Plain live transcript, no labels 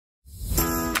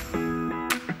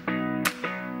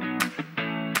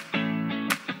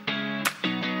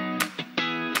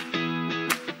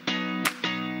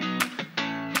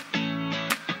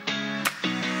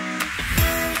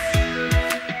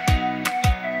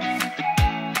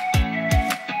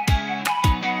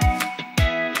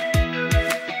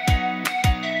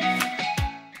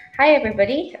Hi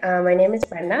everybody, my name is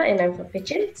Brenda and I'm from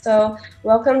pitchIN. So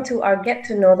welcome to our Get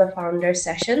to Know the Founder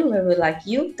session where we'd like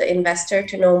you, the investor,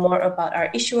 to know more about our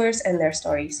issuers and their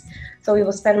stories. So we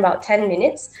will spend about 10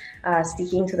 minutes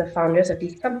speaking to the founders of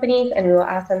these companies, and we will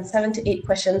ask them 7 to 8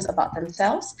 questions about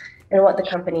themselves and what the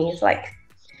company is like.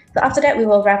 So after that, we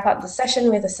will wrap up the session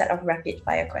with a set of rapid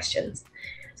fire questions.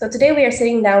 So today we are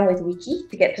sitting down with Wiki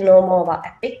to get to know more about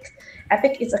EPiC.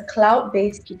 EPiC is a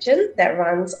cloud-based kitchen that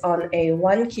runs on a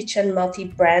one kitchen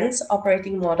multi-brands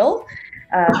operating model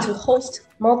to host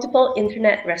multiple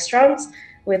internet restaurants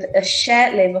with a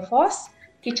shared labor force,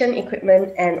 kitchen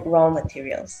equipment, and raw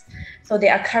materials. So they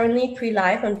are currently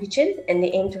pre-live on pitchIN and they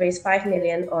aim to raise 5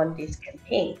 million on this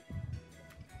campaign.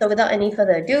 So without any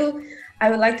further ado,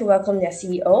 I would like to welcome their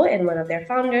CEO and one of their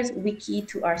founders, Wiki,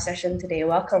 to our session today.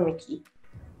 Welcome, Wiki.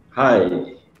 Hi,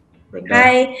 Brenda.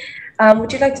 Hi.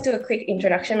 Would you like to do a quick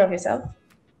introduction of yourself?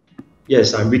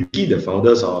 Yes, I'm Wiki, the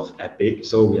founders of EPiC.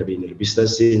 So we have been in the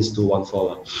business since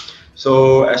 2014.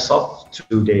 So as of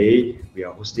today, we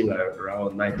are hosting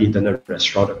around 90 internet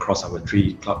restaurants across our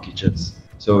 3 cloud kitchens.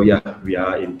 So yeah, we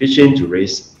are in pitchIN to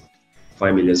raise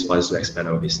 5 million funds to expand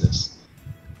our business.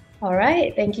 All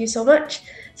right, thank you so much.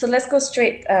 So let's go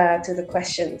straight to the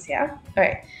questions, yeah? All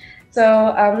right.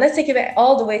 So let's take it back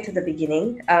all the way to the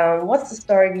beginning. What's the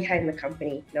story behind the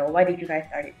company? Why did you guys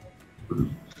start it?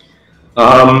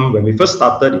 When we first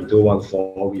started in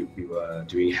 2014, we were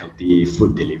doing healthy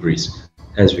food deliveries.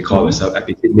 Hence, we call ourselves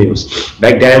EPiC Meals.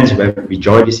 Back then, when we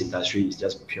joined this industry, it's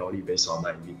just purely based on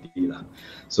MVP.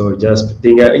 So just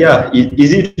think,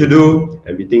 easy to do,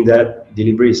 and we think that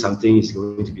delivery is something is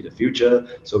going to be the future.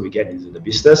 So we get into the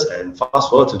business, and fast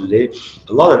forward to today,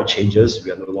 a lot of the changes,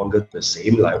 we are no longer the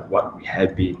same like what we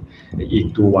had been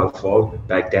in 2014.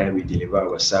 Back then, we deliver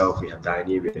ourselves, we have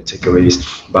dining, we have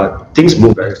takeaways, but things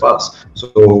move very fast.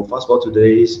 So fast forward to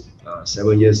today's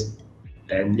 7 years.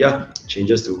 And yeah,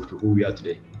 changes to who we are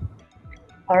today.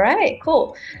 All right,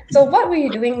 cool. So what were you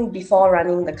doing before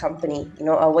running the company?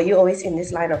 Were you always in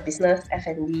this line of business,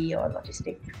 F&B or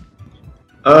logistics?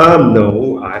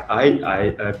 No,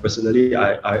 I personally,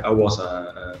 I was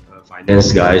a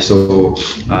finance guy, so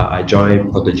I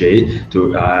joined Protege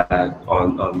to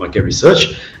on market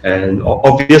research, and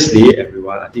obviously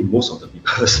everyone, I think most of the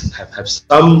people have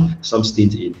some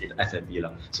stint in F&B.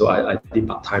 So I did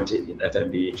part-time in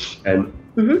F&B, and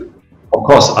of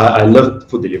course I love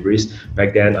food deliveries.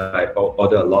 Back then I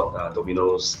ordered a lot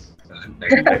Domino's,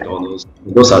 McDonald's.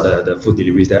 Those are the food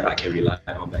deliveries that I can rely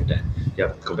on back then,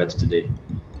 yeah, compared to today.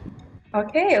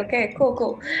 Okay,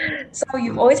 cool. So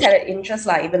you've always had an interest,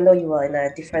 even though you were in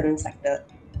a different sector?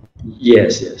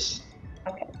 Yes.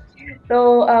 Okay.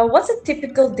 So what's a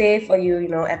typical day for you,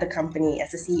 at the company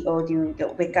as a CEO? Do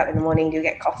you wake up in the morning? Do you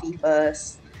get coffee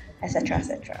first, etc.,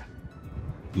 etc.?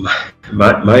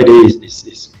 My day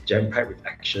is jam-packed with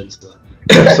actions.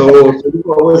 So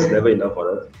 24 hours is never enough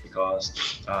for us because,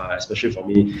 especially for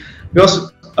me,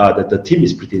 because the team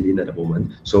is pretty lean at the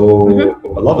moment. So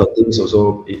a lot of things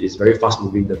also is very fast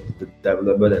moving. The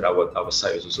development at our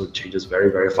site is also changes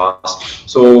very fast.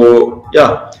 So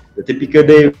yeah, the typical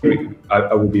day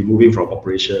I will be moving from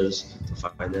operations to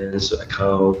finance to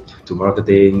account to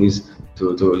marketing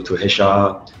to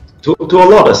HR. To a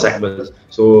lot of segments.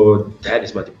 So that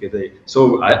is my typical day.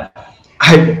 So I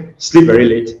sleep very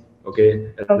late,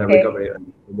 and I wake up very early,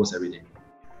 almost every day.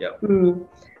 Yeah.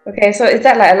 Okay, so is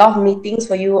that a lot of meetings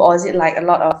for you, or is it a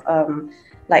lot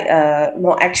of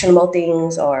more actionable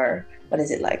things, or what is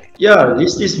it like? Yeah,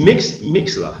 this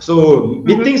mix lah. So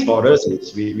meetings for us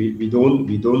is we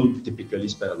don't typically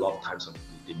spend a lot of time on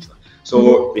meetings lah.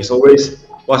 So it's always,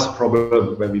 what's the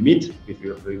problem when we meet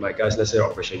with my guys, let's say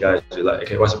operation guys, we're like,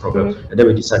 okay, what's the problem? And then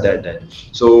we decide that then.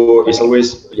 So it's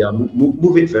always,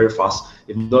 move it very fast.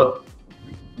 If not,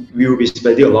 we will be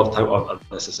spending a lot of time on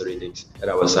unnecessary things at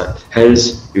our side.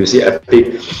 Hence, you see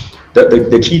EPiC,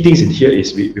 the key things in here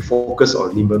is we focus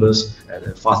on nimbleness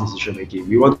and fast decision making.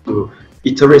 We want to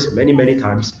iterate many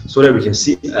times so that we can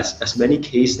see as many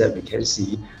cases that we can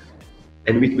see,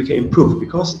 and we can improve,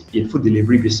 because in food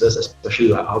delivery business, especially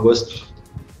like ours,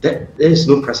 there is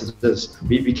no precedence.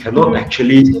 We cannot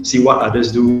actually see what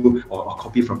others do or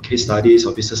copy from case studies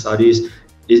or business studies.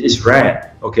 It's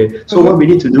rare. Okay, so what we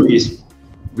need to do is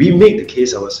we make the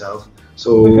case ourselves.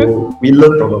 So we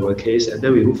learn from our case and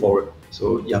then we move forward.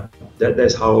 So yeah,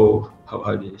 that's how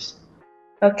it is.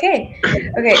 Okay.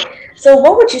 So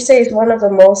what would you say is one of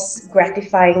the most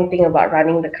gratifying thing about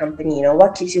running the company?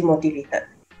 What keeps you motivated?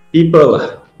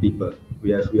 People.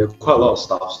 We have quite a lot of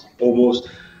staff. Almost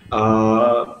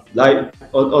like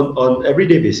on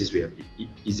everyday basis, we have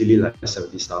easily like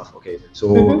 70 staff. Okay, so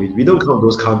Mm-hmm. we don't count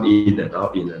those come in and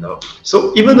out, in and out.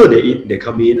 So even though they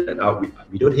come in and out,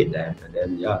 we don't hate them, and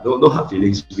then yeah, no hard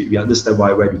feelings. We understand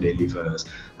where do they live us.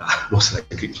 Most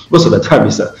of the time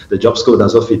is the job scope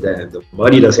doesn't fit them, the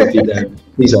money doesn't fit them,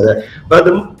 things like that. But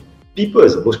the people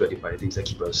is the most gratifying things that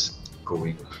keep us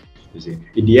going. You see,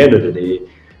 in the end of the day,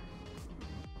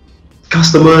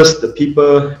 customers, the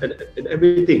people, and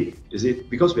everything. Is it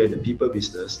because we're in the people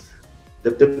business?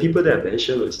 The people that I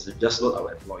mentioned is just not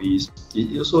our employees.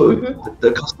 It's also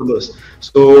the customers.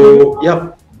 So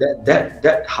yeah,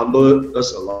 that humbled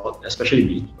us a lot, especially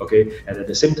me. Okay, and at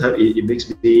the same time, it makes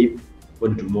me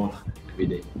want to do more every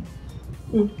day.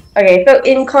 Okay, so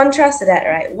in contrast to that,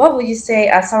 right, what would you say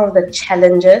are some of the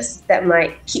challenges that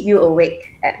might keep you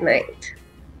awake at night?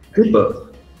 People.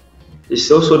 It's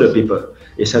also the people.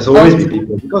 It has always been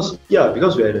people because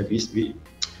we're in a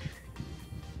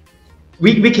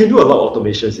we can do a lot of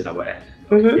automations in our end.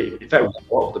 Okay? In fact, we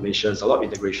have a lot of automations, a lot of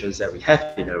integrations that we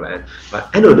have in our end. But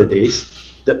end of the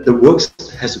days, the work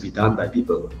has to be done by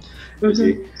people. You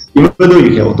see, even though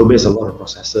you can automate a lot of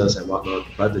processes and whatnot,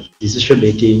 but the decision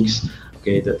makings,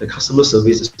 okay, the customer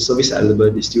service, the service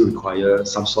element, is still require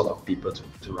some sort of people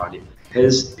to run it.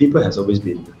 Hence, people has always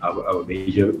been our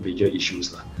major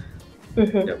issues.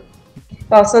 Yep.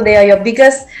 Well, so they are your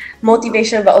biggest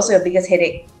motivation, but also your biggest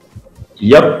headache.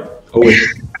 Yep, always.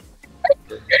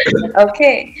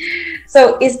 Okay,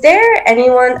 so is there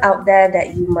anyone out there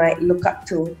that you might look up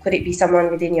to? Could it be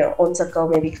someone within your own circle,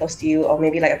 maybe close to you, or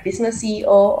maybe like a business CEO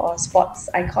or sports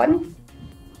icon?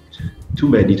 Too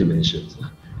many to mention.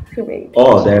 Too many.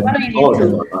 All of them, What do you all of do?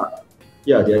 them are,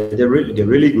 yeah, they're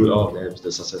really good. All of them,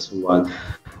 the successful one.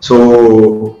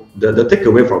 So the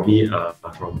takeaway from me,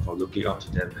 from looking up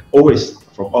to them, always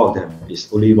from all of them,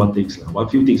 is only one thing, one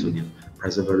few things only: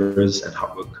 perseverance and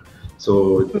hard work.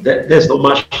 So there's not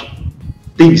much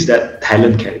things that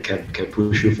talent can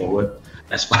push you forward.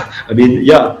 As far, I mean,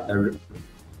 yeah, a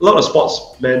lot of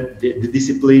sports, man, the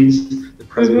disciplines, the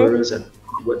perseverance, and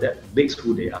what that makes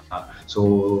who they are.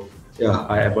 So yeah,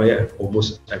 I admire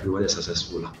almost everyone that's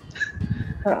successful.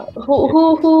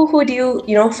 Who do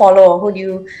you follow? Who do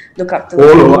you look up to?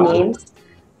 Follow. Any names?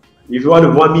 If you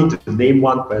want me to name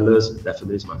one fellas,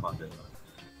 definitely is my father.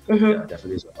 Yeah,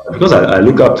 definitely is my father. Because I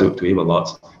look up to him a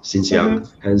lot since young.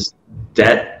 Hence,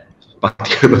 that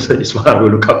particular person is what I will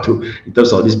look up to in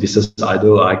terms of this business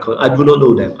idol icon. I do not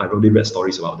know them. I've only read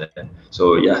stories about them.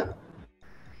 So yeah.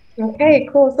 Okay,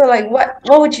 cool. So like, what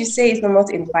would you say is the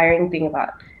most inspiring thing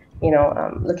about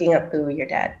looking up to your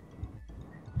dad?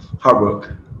 Hard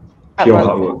work. Pure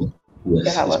hard work.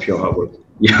 Yes, it's pure hard work.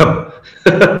 Yeah.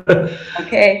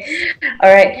 Okay.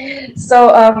 All right.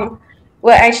 So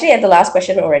we're actually at the last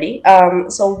question already.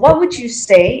 So what would you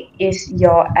say is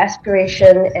your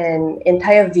aspiration and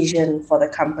entire vision for the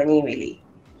company, really?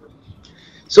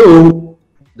 So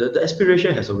the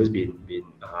aspiration has always been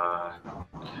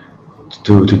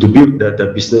to build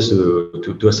the business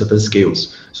to a certain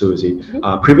scales. So you see,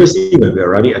 previously when we were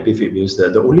running EPiC Mills,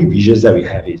 the only visions that we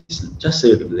have is just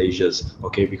say the Malaysians,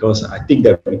 okay, because I think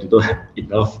that we do not have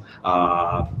enough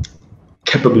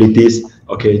capabilities,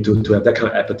 okay, to have that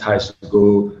kind of appetite to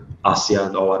go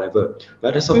ASEAN or whatever.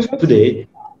 But as of today,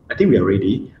 I think we are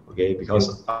ready, okay,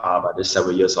 because by the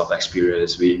 7 years of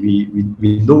experience, we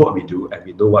know what we do and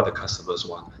we know what the customers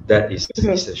want. That is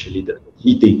essentially the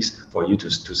key things for you to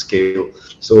scale.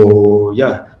 So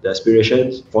yeah, the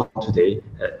aspiration for today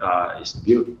is to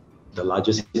build the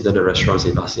largest internet restaurants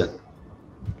in ASEAN.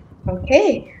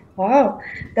 Okay. Wow,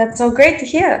 that's so great to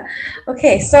hear.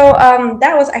 Okay, so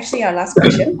that was actually our last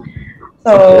question.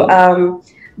 So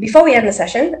before we end the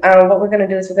session, what we're going to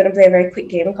do is we're going to play a very quick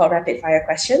game called Rapid Fire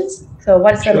Questions. So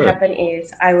what's going to happen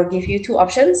is I will give you 2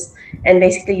 options, and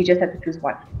basically you just have to choose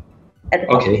one at the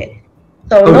top of your head.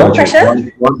 So no pressure.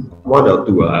 One or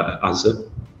two answer.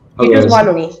 You just one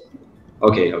only.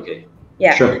 Okay.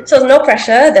 Yeah. Sure. So no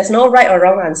pressure. There's no right or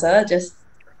wrong answer. Just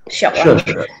short one.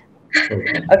 Sure.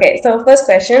 Okay. So first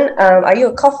question: are you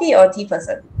a coffee or tea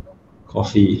person?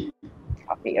 Coffee.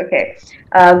 Coffee. Okay.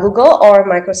 Google or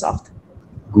Microsoft?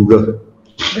 Google.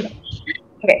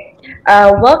 Okay.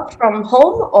 Work from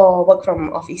home or work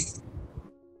from office?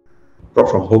 Work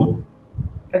from home.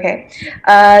 Okay.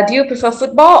 Do you prefer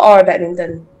football or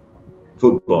badminton?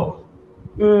 Football.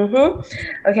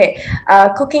 Okay.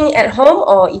 Cooking at home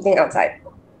or eating outside?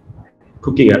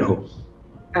 Cooking at home.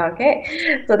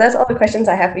 Okay. So that's all the questions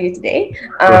I have for you today.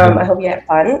 I hope you had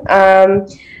fun.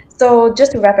 So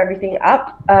just to wrap everything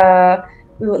up,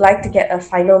 we would like to get a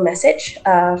final message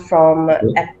from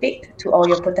EPiC to all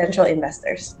your potential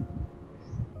investors.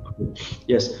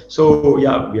 Yes. So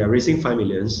yeah, we are raising 5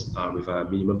 millions with a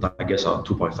minimum target of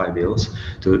 2.5 mils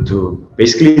to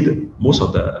basically most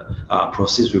of the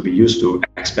proceeds will be used to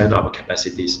expand our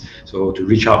capacities. So to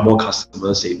reach out more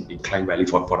customers in Klang Valley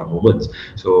for the moment.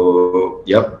 So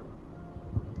yep.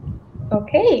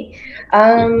 Okay.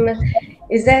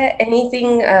 Is there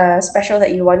anything special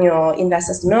that you want your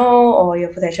investors to know or your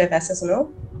potential investors to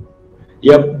know?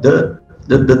 Yep.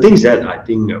 The things that I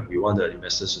think we want the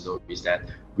investors to know is that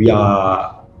we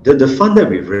are the fund that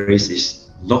we've raised is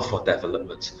not for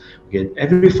development. Okay,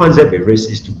 every fund that we raise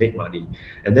is to make money.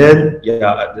 And then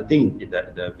yeah, the thing in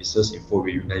the business info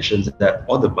we mentioned that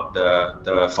all the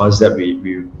funds that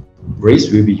we raise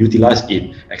will be utilized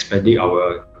in expanding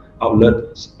our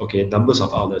outlets, okay, numbers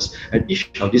of outlets, and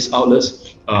each of these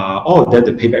outlets, all of them,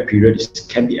 the payback period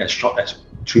can be as short as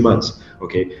 3 months,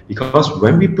 okay, because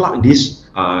when we plug these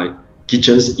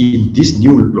kitchens in these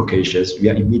new locations, we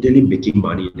are immediately making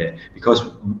money there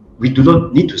because we do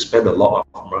not need to spend a lot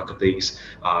of marketing,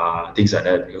 things like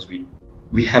that, because we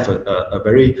have a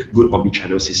very good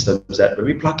omni-channel system that when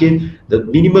we plug in, the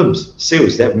minimum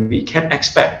sales that we can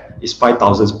expect is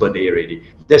 5,000 per day already.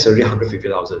 That's already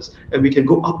 150,000, and we can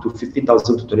go up to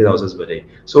 15,000 to 20,000 per day.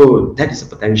 So that is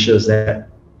the potential that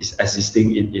is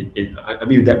existing I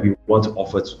mean that we want to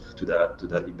offer to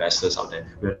the investors out there.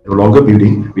 We're no longer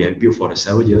building. We have built for the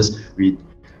 7 years. We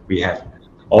have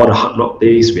all the hard knock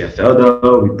days. We have fell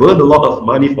down. We burned a lot of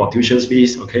money for tuition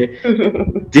fees. Okay,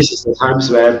 this is the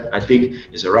times where I think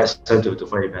it's the right time to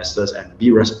find investors and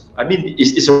be I mean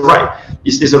it's a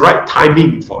right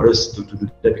timing for us to do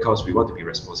that because we want to be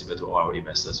responsible to all our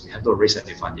investors. We have not raised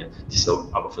any fund yet. This is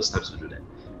our first time to do that.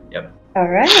 Yep. All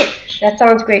right, that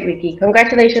sounds great, Ricky.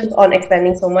 Congratulations on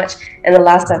expanding so much in the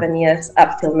last 7 years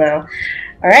up till now.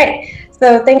 All right,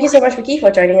 so thank you so much, Ricky,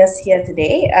 for joining us here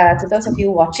today. To those of you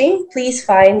watching, please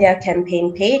find their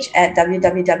campaign page at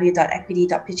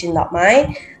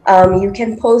www.equity.pitchin.my. You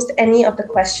can post any of the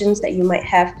questions that you might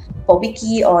have for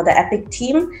Ricky or the EPiC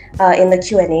team in the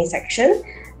Q&A section.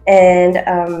 And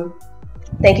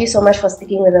thank you so much for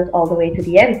sticking with us all the way to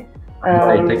the end.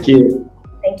 Right, thank you.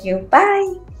 Thank you.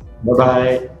 Bye.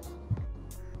 Bye-bye.